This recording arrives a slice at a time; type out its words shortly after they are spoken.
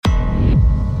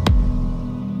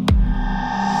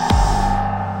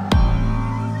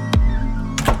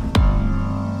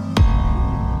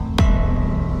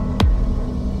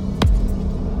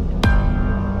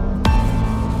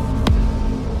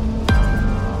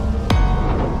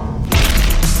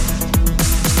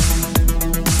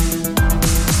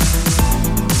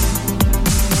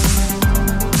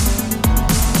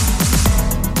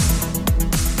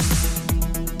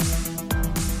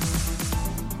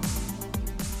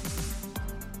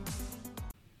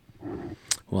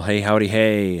Well, hey, howdy,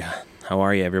 hey. How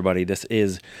are you, everybody? This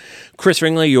is Chris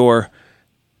Ringley, your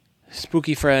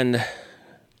spooky friend,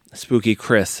 Spooky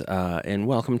Chris, and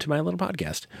welcome to my little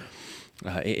podcast.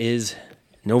 It is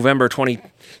November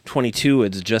 2022.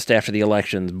 It's just after the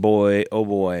elections. Boy, oh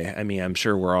boy. I mean, I'm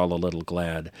sure we're all a little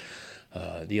glad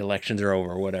the elections are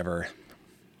over, whatever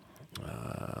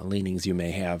leanings you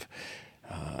may have.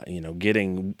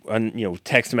 Getting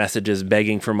text messages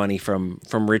begging for money from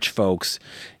rich folks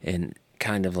and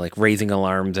kind of like raising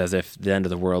alarms as if the end of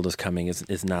the world is coming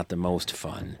is not the most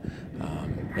fun.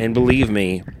 And believe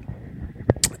me,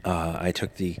 I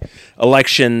took the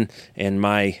election and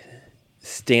my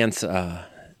stance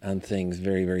on things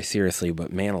very, very seriously.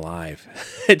 But man alive,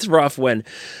 it's rough when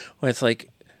it's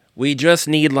like we just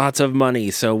need lots of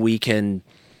money so we can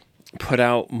put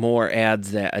out more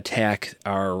ads that attack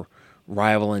our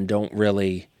rival and don't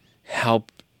really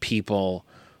help people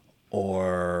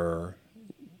or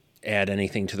add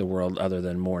anything to the world other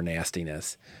than more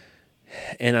nastiness.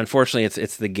 And unfortunately,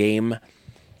 it's the game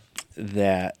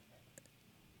that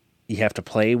you have to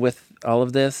play with all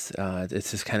of this. It's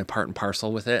just kind of part and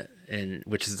parcel with it, and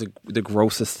which is the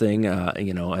grossest thing,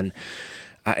 And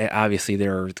obviously,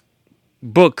 there are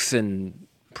books and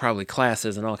probably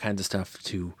classes and all kinds of stuff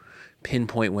to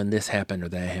pinpoint when this happened or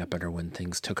that happened or when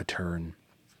things took a turn.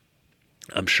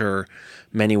 I'm sure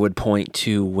many would point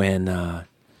to when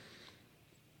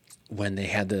they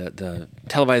had the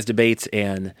televised debates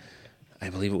and I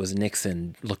believe it was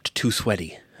Nixon looked too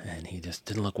sweaty and he just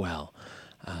didn't look well.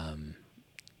 And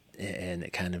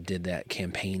it kind of did that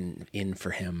campaign in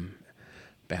for him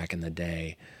back in the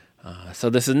day. So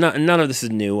this is none of this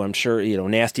is new. I'm sure,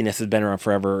 nastiness has been around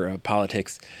forever.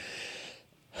 Politics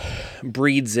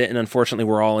breeds it, and unfortunately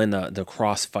we're all in the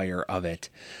crossfire of it.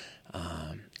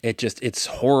 It's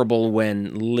horrible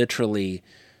when literally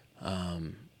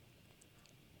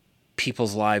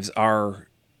people's lives are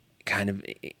kind of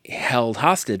held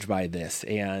hostage by this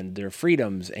and their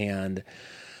freedoms and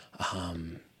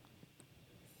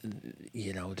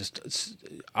just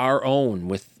our own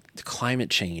with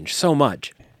climate change so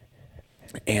much.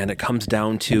 And it comes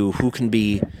down to who can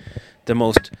be the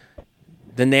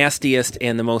nastiest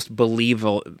and the most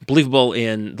believable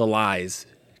in the lies.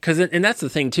 And that's the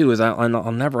thing too, is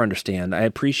I'll never understand. I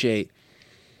appreciate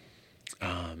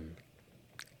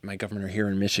my governor here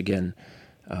in Michigan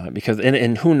because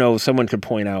and who knows, someone could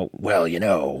point out, well,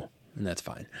 and that's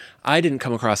fine. I didn't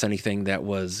come across anything that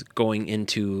was going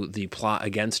into the plot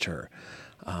against her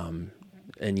and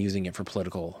using it for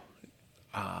political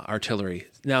artillery.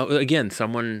 Now, again,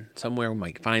 someone somewhere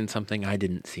might find something. I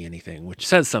didn't see anything, which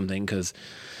says something because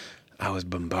I was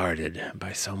bombarded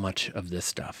by so much of this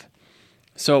stuff.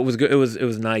 So it was good. It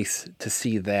was nice to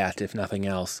see that, if nothing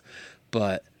else.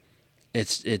 But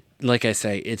it like I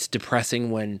say, it's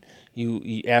depressing when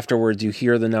you afterwards you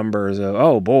hear the numbers of,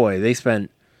 oh boy, this person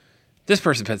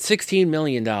spent $16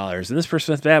 million and this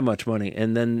person spent that much money,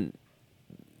 and then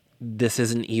this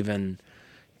isn't even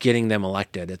getting them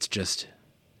elected. It's just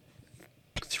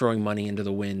throwing money into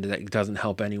the wind that doesn't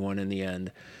help anyone in the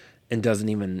end and doesn't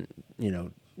even,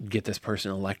 get this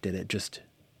person elected. It just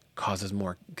causes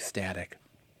more static.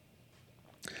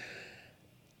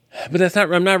 But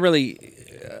I'm not really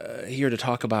here to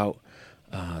talk about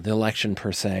the election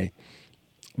per se,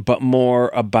 but more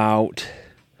about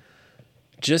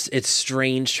just it's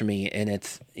strange to me, and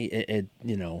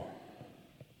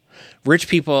rich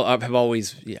people have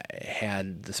always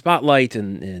had the spotlight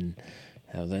and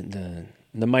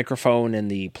the microphone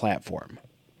and the platform.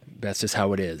 That's just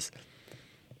how it is.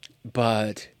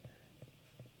 But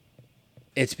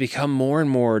it's become more and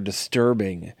more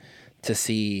disturbing to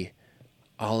see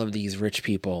all of these rich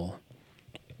people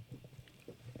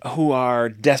who are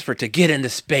desperate to get into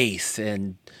space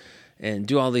and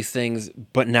do all these things,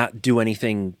 but not do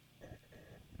anything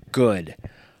good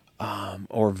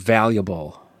or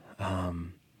valuable.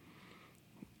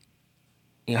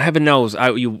 Heaven knows, I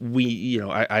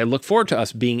look forward to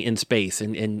us being in space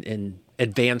and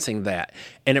advancing that,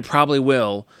 and it probably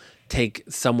will take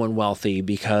someone wealthy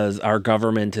because our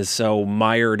government is so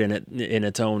mired in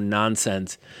its own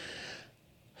nonsense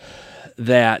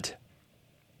that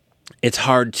it's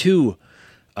hard to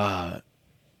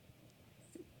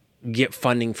get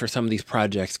funding for some of these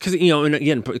projects. Because,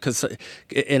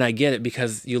 and I get it,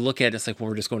 because you look at it, it's like, well,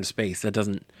 we're just going to space. That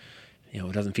doesn't,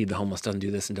 it doesn't feed the homeless, doesn't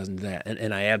do this and doesn't do that.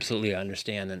 And I absolutely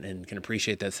understand and can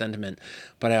appreciate that sentiment.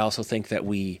 But I also think that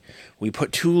we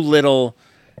put too little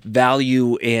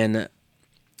value in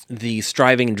the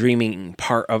striving and dreaming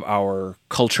part of our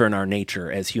culture and our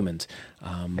nature as humans.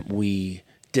 We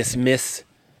dismiss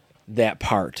that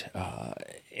part.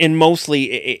 and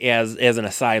mostly as an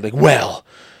aside, like, well,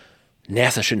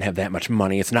 NASA shouldn't have that much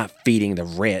money. It's not feeding the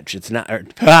rich. It's not,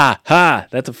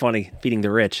 that's a funny, feeding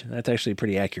the rich. That's actually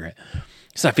pretty accurate.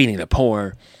 It's not feeding the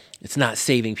poor. It's not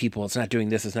saving people. It's not doing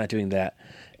this. It's not doing that.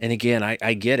 And again,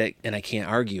 I get it, and I can't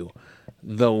argue.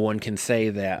 Though one can say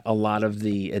that a lot of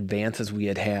the advances we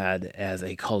had as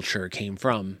a culture came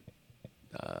from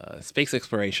space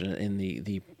exploration in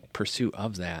the pursuit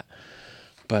of that.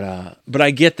 But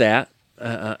I get that,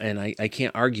 and I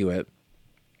can't argue it.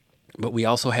 But we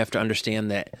also have to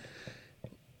understand that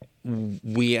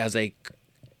we as a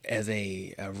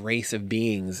race of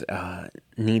beings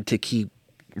need to keep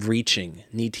reaching,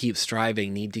 need to keep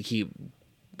striving, need to keep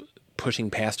pushing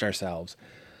past ourselves.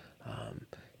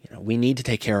 We need to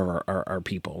take care of our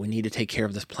people. We need to take care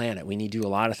of this planet. We need to do a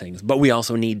lot of things. But we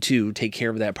also need to take care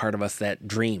of that part of us that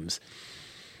dreams.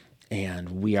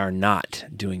 And we are not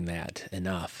doing that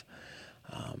enough.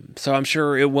 So I'm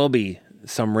sure it will be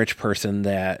some rich person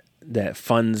that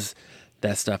funds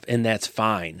that stuff, and that's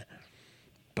fine.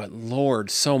 But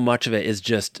Lord, so much of it is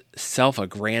just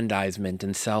self-aggrandizement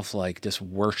and just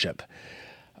worship.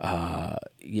 The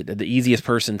easiest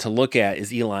person to look at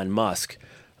is Elon Musk,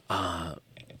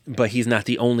 but he's not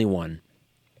the only one.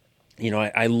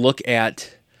 I look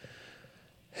at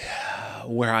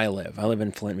where I live. I live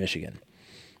in Flint, Michigan,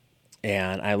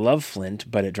 and I love Flint,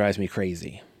 but it drives me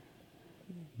crazy,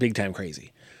 big time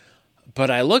crazy. But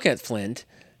I look at Flint,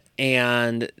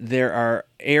 and there are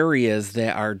areas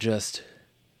that are just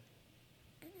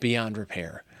beyond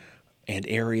repair, and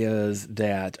areas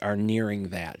that are nearing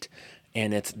that.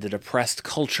 And it's the depressed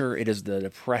culture. It is the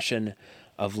depression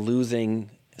of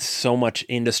losing so much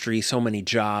industry, so many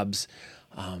jobs.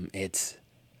 It's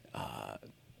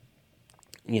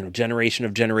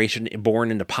generation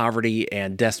born into poverty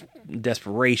and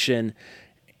desperation,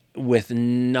 with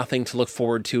nothing to look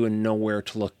forward to and nowhere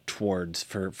to look towards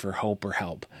for hope or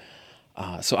help.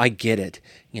 So I get it,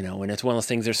 and it's one of those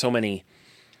things. There's so many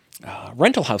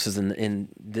rental houses in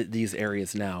these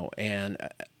areas now, and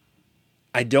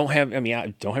I don't have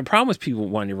a problem with people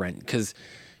wanting to rent, because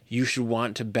you should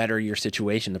want to better your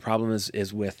situation. The problem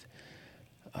is with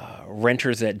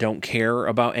renters that don't care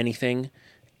about anything,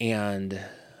 and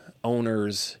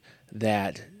owners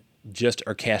that just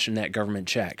are cashing that government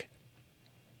check.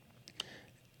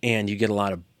 And you get a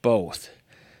lot of both.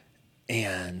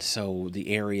 And so the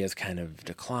areas kind of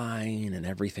decline and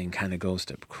everything kind of goes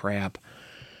to crap.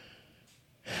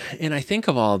 And I think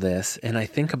of all this, and I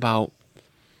think about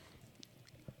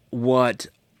what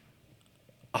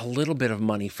a little bit of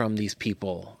money from these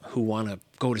people who want to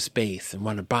go to space and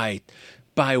want to buy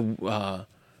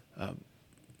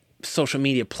social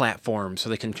media platforms so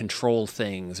they can control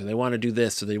things, or they want to do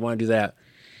this, or they want to do that.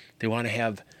 They want to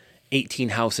have 18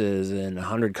 houses and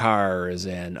 100 cars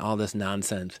and all this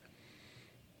nonsense.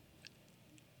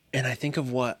 And I think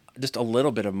of what just a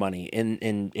little bit of money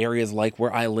in areas like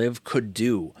where I live could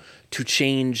do to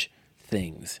change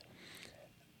things.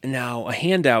 Now, a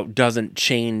handout doesn't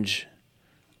change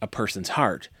a person's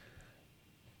heart,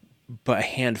 but a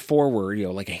hand forward,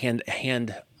 like a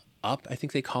hand up, I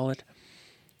think they call it,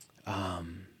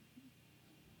 can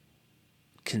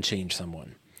change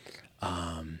someone.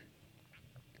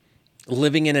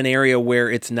 Living in an area where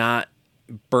it's not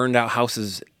burned out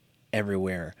houses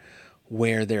everywhere,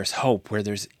 where there's hope, where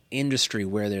there's industry,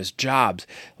 where there's jobs.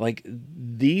 Like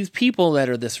these people that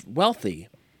are this wealthy,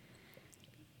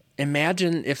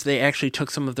 imagine if they actually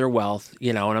took some of their wealth,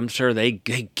 and I'm sure they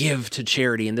give to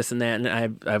charity and this and that.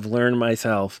 And I've learned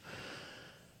myself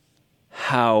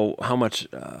how much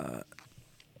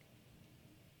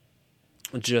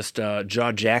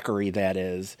jaw-jackery that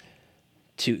is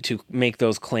to make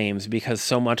those claims, because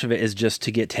so much of it is just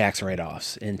to get tax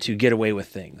write-offs and to get away with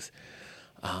things.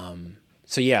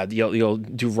 So yeah, you'll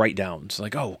do write-downs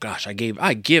like, oh gosh, I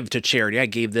give to charity. I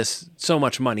gave this so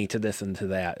much money to this and to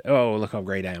that. Oh, look how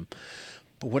great I am.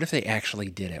 But what if they actually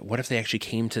did it? What if they actually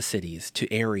came to cities,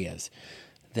 to areas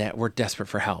that were desperate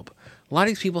for help? A lot of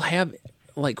these people have,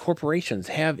 like corporations,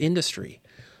 have industry.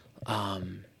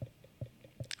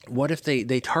 What if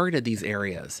they targeted these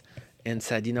areas and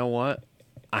said, you know what?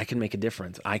 I can make a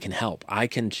difference. I can help. I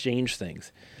can change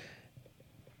things.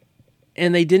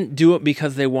 And they didn't do it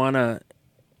because they want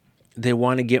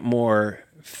to get more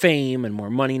fame and more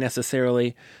money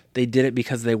necessarily. They did it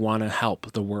because they want to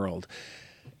help the world.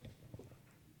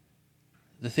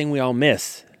 The thing we all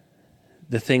miss,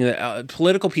 the thing that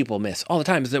political people miss all the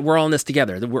time, is that we're all in this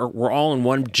together. That we're all in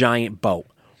one giant boat.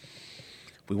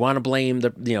 We want to blame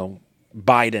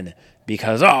Biden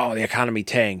because, the economy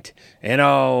tanked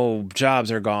and,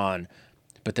 jobs are gone.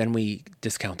 But then we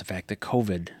discount the fact that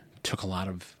COVID took a lot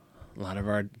of a lot of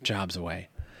our jobs away.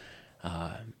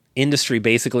 Industry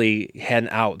basically had an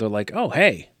out. They're like, oh,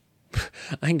 hey,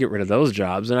 I can get rid of those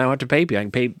jobs and I don't have to pay people. I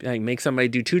can make somebody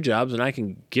do 2 jobs and I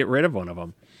can get rid of one of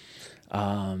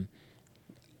them.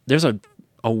 There's a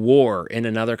war in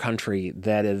another country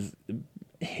that is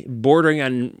bordering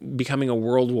on becoming a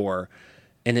world war,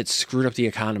 and it's screwed up the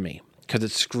economy because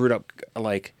it's screwed up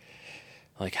like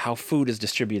how food is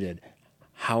distributed,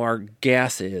 how our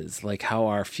gas is, like how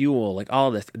our fuel, like all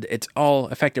this. It's all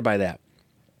affected by that.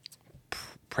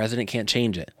 President can't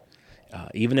change it.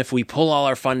 Even if we pull all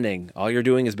our funding, all you're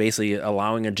doing is basically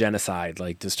allowing a genocide,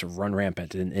 like just to run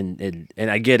rampant. And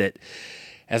I get it.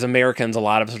 As Americans, a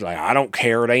lot of us are like, I don't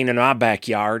care. It ain't in my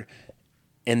backyard.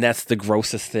 And that's the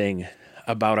grossest thing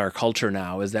about our culture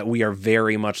now, is that we are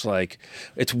very much like,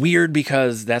 it's weird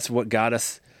because that's what got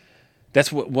us.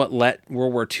 That's what let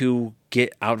World War II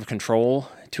get out of control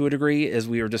to a degree, is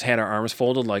we were just had our arms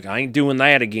folded. Like, I ain't doing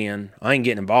that again. I ain't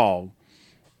getting involved.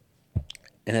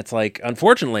 And it's like,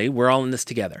 unfortunately, we're all in this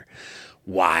together.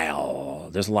 While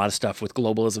there's a lot of stuff with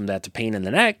globalism that's a pain in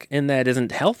the neck and that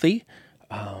isn't healthy,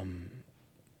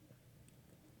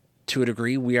 to a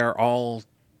degree, we're all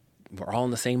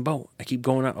in the same boat. I keep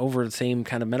going over the same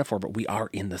kind of metaphor, but we are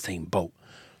in the same boat.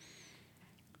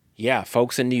 Yeah,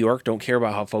 folks in New York don't care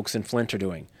about how folks in Flint are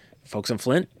doing. Folks in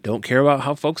Flint don't care about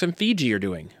how folks in Fiji are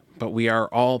doing. But we are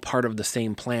all part of the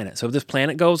same planet. So if this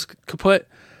planet goes kaput,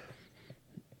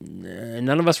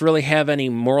 none of us really have any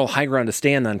moral high ground to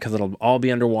stand on because it'll all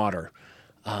be underwater.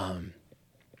 And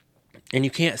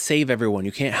you can't save everyone.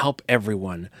 You can't help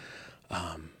everyone.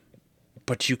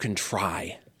 But you can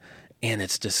try. And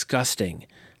it's disgusting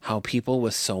how people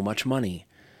with so much money,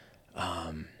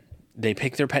 they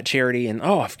pick their pet charity and,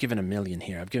 oh, I've given $1 million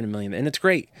here. I've given $1 million. And it's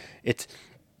great.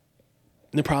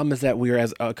 The problem is that we are,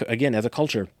 as a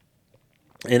culture,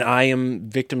 and I am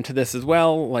victim to this as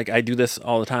well. Like, I do this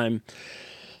all the time.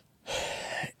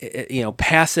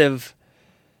 Passive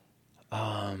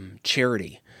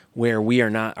charity, where we are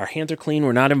not, our hands are clean,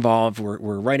 we're not involved,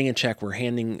 we're writing a check, we're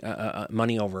handing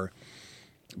money over,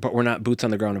 but we're not boots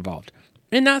on the ground involved.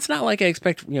 And that's not like I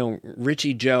expect,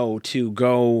 Richie Joe to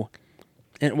go,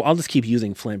 and I'll just keep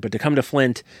using Flint, but to come to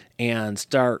Flint and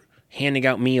start handing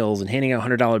out meals and handing out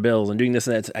 $100 bills and doing this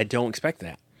and that. I don't expect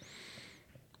that.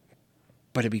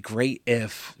 But it'd be great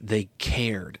if they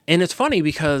cared. And it's funny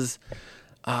because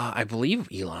I believe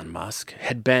Elon Musk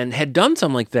had done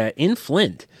something like that in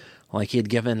Flint. Like, he had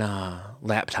given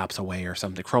laptops away or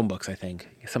something, Chromebooks, I think,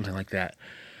 something like that.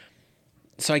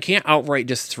 So I can't outright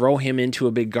just throw him into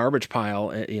a big garbage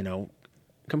pile,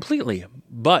 completely.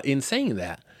 But in saying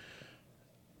that,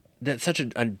 that's such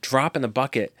a drop in the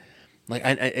bucket. Like,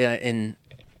 and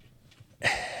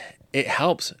it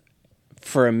helps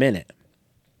for a minute.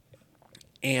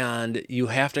 And you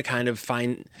have to kind of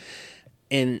find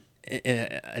an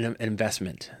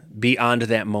investment beyond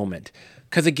that moment.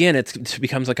 Because, again, it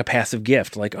becomes like a passive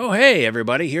gift. Like, oh, hey,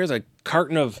 everybody, here's a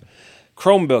carton of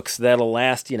Chromebooks that'll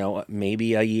last,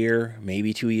 maybe a year,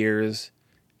 maybe 2 years.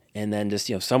 And then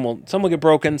just, some will get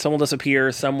broken, some will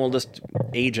disappear, some will just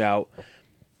age out.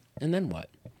 And then what?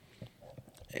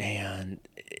 And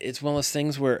it's one of those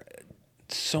things where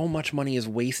so much money is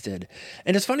wasted.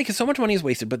 And it's funny because so much money is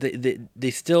wasted, but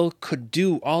they still could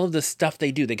do all of the stuff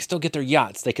they do. They could still get their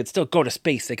yachts. They could still go to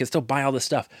space. They could still buy all this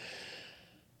stuff.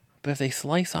 But if they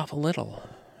slice off a little,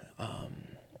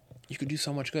 you could do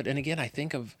so much good. And again, I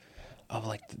think of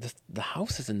like the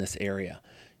houses in this area.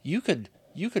 You could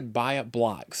buy up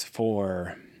blocks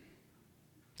for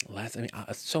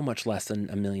so much less than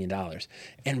 $1 million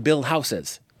and build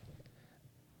houses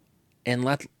and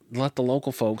let the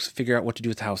local folks figure out what to do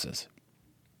with houses.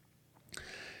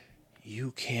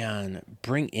 You can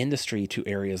bring industry to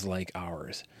areas like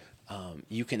ours.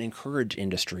 You can encourage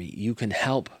industry. You can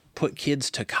help put kids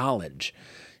to college.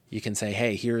 You can say,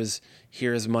 hey,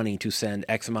 here's money to send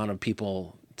X amount of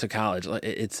people to college.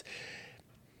 It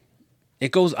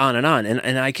goes on.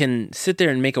 And I can sit there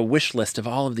and make a wish list of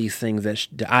all of these things that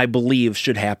I believe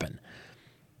should happen.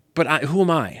 But who am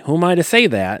I? Who am I to say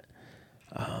that?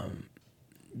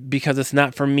 Because it's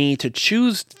not for me to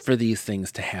choose for these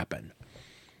things to happen.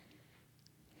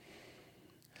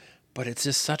 But it's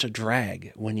just such a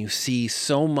drag when you see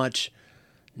so much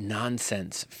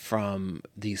nonsense from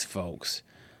these folks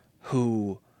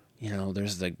who,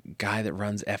 there's the guy that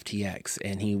runs FTX,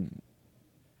 and he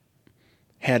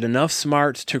had enough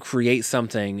smarts to create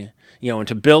something, and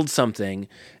to build something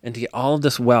and to get all of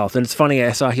this wealth. And it's funny,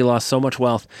 I saw he lost so much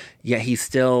wealth, yet he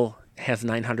still has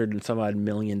 $900 and some odd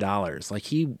million. Like,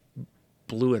 he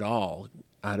blew it all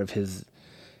out of his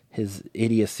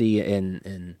idiocy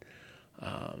and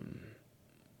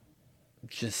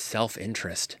just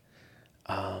self-interest.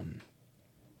 And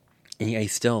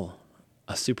he's still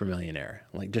a super millionaire,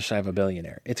 like just shy of a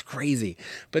billionaire. It's crazy.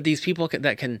 But these people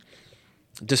that can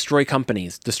destroy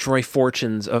companies, destroy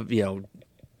fortunes of,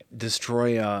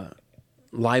 destroy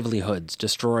livelihoods,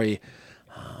 destroy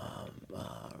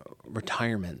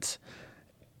retirements.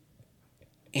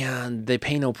 And they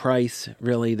pay no price,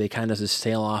 really. They kind of just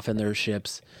sail off in their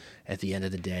ships at the end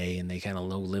of the day, and they kind of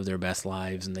live their best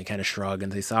lives, and they kind of shrug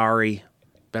and say, sorry,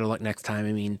 better luck next time.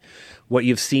 I mean, what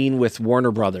you've seen with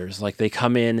Warner Brothers, like they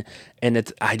come in,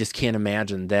 and I just can't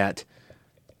imagine that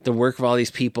the work of all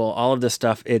these people, all of this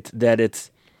stuff,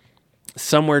 it's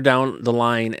somewhere down the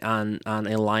line on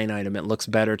a line item, it looks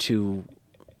better to,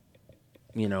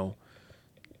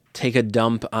 take a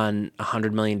dump on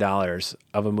 $100 million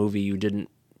of a movie you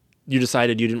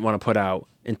decided you didn't want to put out,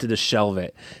 and to just shelve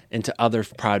it into other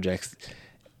projects,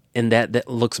 and that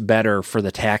looks better for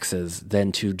the taxes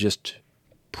than to just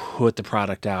put the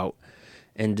product out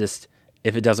and just,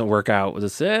 if it doesn't work out,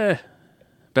 just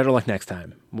better luck next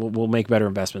time. We'll make better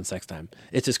investments next time.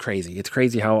 It's just crazy. It's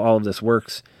crazy how all of this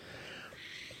works.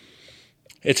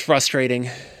 It's frustrating.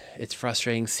 It's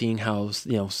frustrating seeing how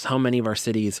many of our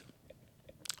cities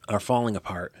are falling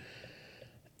apart,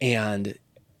 and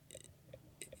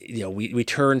we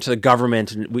turn to the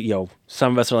government, and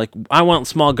some of us are like, I want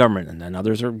small government, and then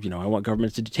others are, I want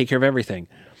government to take care of everything.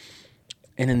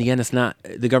 And in the end, it's not.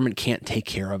 The government can't take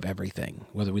care of everything,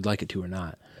 whether we'd like it to or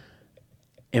not.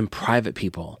 And private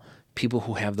people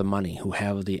who have the money, who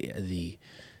have the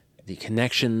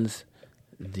connections,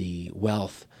 the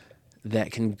wealth,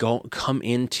 that can come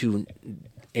into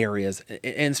areas,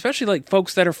 and especially like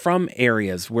folks that are from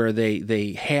areas where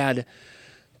they had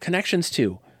connections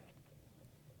to,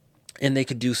 and they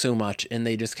could do so much, and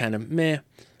they just kind of meh.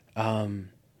 And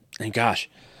gosh,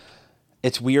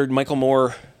 it's weird. Michael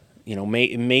Moore,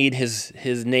 made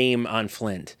his name on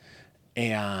Flint,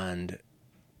 and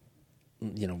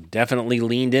definitely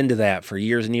leaned into that for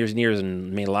years and years and years,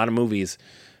 and made a lot of movies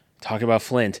talking about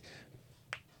Flint.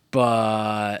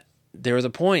 But there was a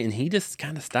point, and he just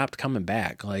kind of stopped coming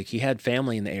back. Like, he had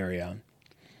family in the area.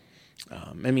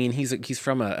 He's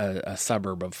from a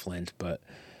suburb of Flint, but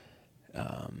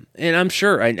and I'm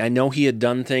sure I know he had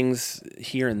done things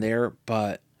here and there,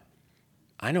 but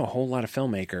I know a whole lot of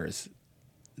filmmakers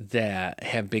that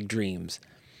have big dreams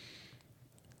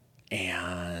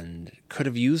and could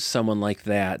have used someone like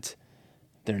that,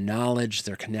 their knowledge,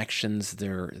 their connections,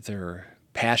 their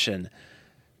passion,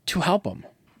 to help them.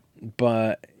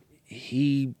 But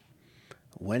he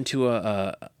went to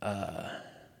a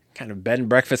kind of bed and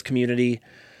breakfast community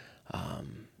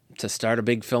to start a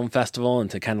big film festival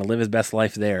and to kind of live his best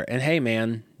life there. And hey,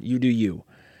 man, you do you.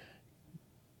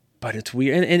 But it's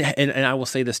weird. And I will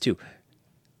say this too.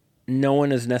 No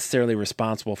one is necessarily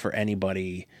responsible for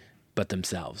anybody but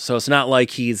themselves. So it's not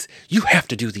like you have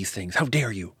to do these things. How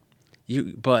dare you?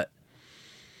 But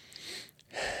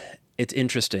it's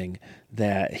interesting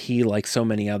that he, like so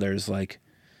many others, like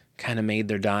kind of made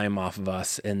their dime off of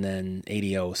us and then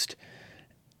adiosed.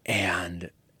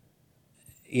 And,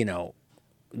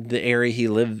 the area he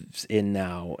lives in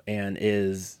now and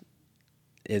is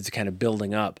kind of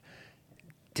building up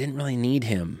didn't really need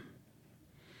him,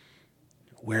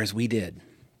 whereas we did.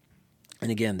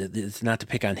 And again, it's not to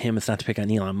pick on him. It's not to pick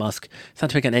on Elon Musk. It's not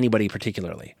to pick on anybody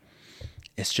particularly.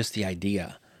 It's just the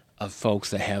idea of folks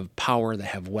that have power, that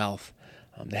have wealth,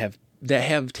 that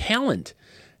have talent,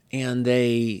 and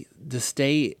they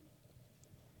stay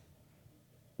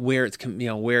where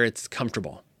it's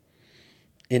comfortable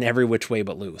in every which way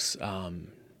but loose. I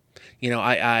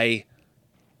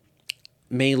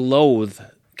may loathe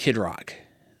Kid Rock.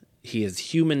 He is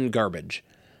human garbage,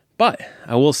 but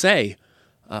I will say,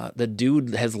 the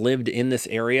dude has lived in this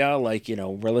area,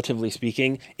 relatively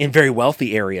speaking, in very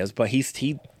wealthy areas, but he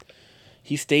stayed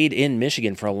in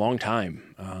Michigan for a long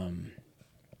time.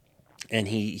 And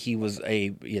he was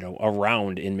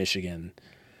around in Michigan.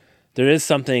 There is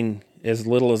something, as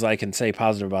little as I can say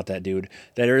positive about that dude,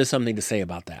 that there is something to say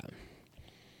about that.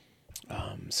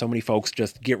 So many folks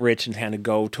just get rich and kind of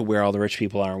go to where all the rich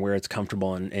people are and where it's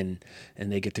comfortable, and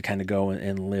they get to kind of go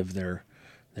and live their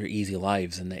easy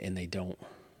lives, and they don't.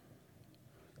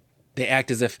 They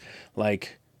act as if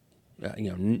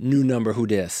new number who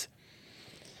dis.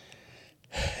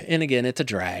 And again, it's a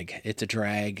drag. It's a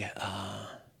drag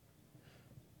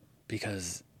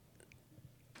because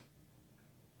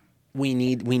we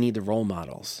need the role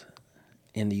models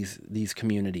in these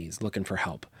communities looking for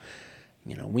help.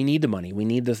 We need the money, we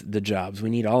need the jobs, we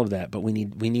need all of that, but we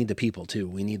need the people too.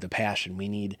 We need the passion. We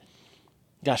need,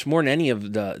 gosh, more than any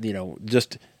of the,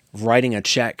 just writing a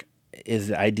check is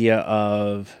the idea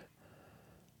of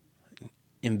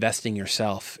investing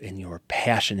yourself and your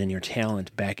passion and your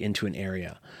talent back into an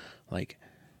area. Like,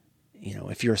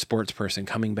 if you're a sports person,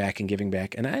 coming back and giving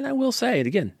back. And I will say it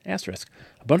again, asterisk,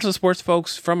 a bunch of the sports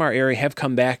folks from our area have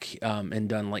come back and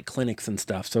done like clinics and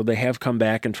stuff. So they have come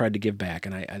back and tried to give back,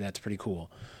 and I that's pretty cool.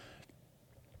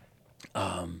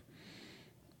 But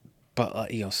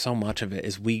so much of it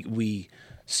is we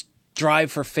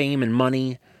strive for fame and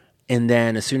money, and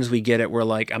then as soon as we get it, we're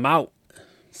like, I'm out.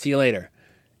 See you later.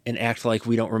 And act like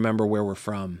we don't remember where we're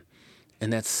from.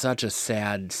 And that's such a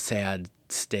sad, sad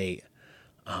state.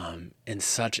 And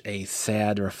such a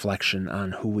sad reflection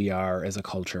on who we are as a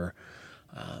culture.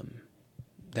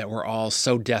 That we're all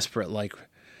so desperate, like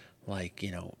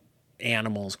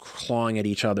animals clawing at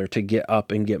each other to get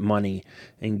up and get money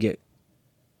and get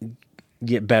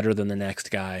better than the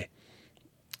next guy.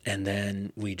 And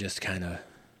then we just kind of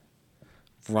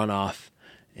run off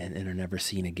and are never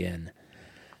seen again.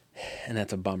 And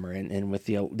that's a bummer. And with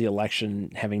the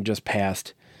election having just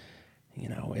passed,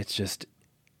 it's just,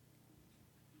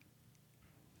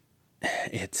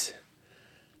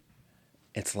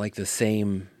 it's like the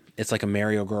same, it's like a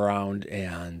merry-go-round,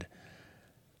 and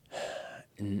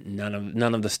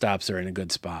none of the stops are in a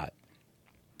good spot.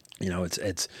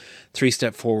 It's 3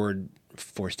 steps forward,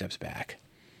 4 steps back.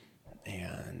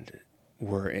 And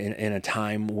we're in a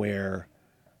time where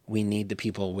we need the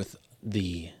people with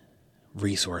the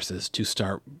resources to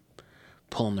start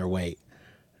pulling their weight,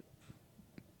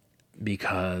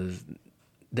 because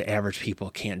the average people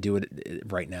can't do it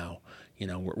right now.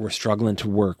 We're struggling to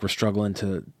work. We're struggling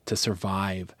to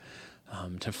survive,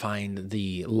 to find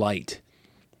the light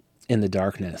in the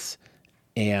darkness.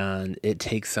 And it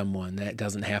takes someone that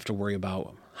doesn't have to worry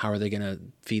about how are they going to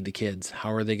feed the kids?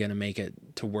 How are they going to make it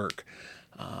to work?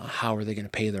 How are they going to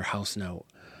pay their house note?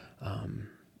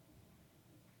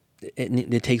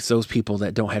 It takes those people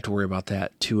that don't have to worry about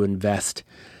that to invest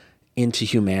into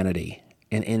humanity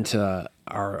and into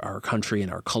our country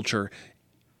and our culture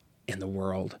and the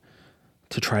world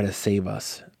to try to save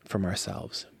us from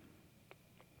ourselves.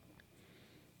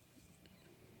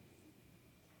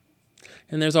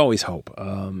 And there's always hope.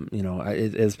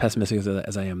 As pessimistic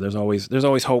as I am, there's always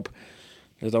hope.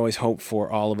 There's always hope for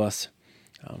all of us,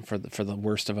 for the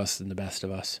worst of us and the best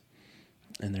of us.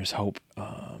 And there's hope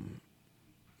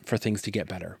for things to get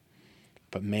better.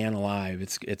 But man alive,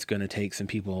 it's going to take some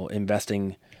people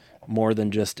investing more than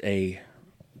just a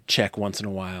check once in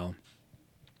a while,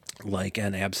 like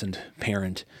an absent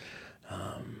parent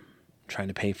trying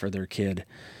to pay for their kid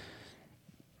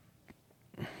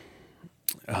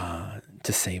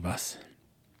to save us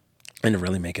and to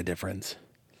really make a difference.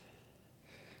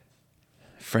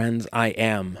 Friends, I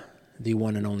am the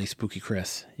one and only Spooky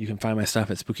Chris. You can find my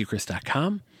stuff at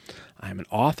spookychris.com. I'm an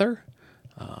author.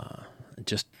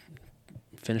 Just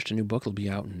finished a new book. It'll be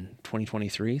out in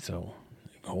 2023, so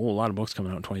a whole lot of books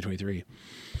coming out in 2023.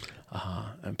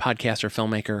 I'm a podcaster,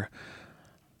 filmmaker,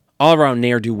 all around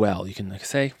ne'er-do-well. You can, like I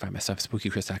say, find my stuff at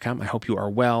spookychris.com. I hope you are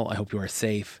well. I hope you are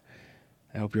safe.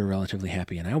 I hope you're relatively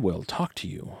happy, and I will talk to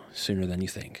you sooner than you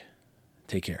think.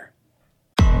 Take care.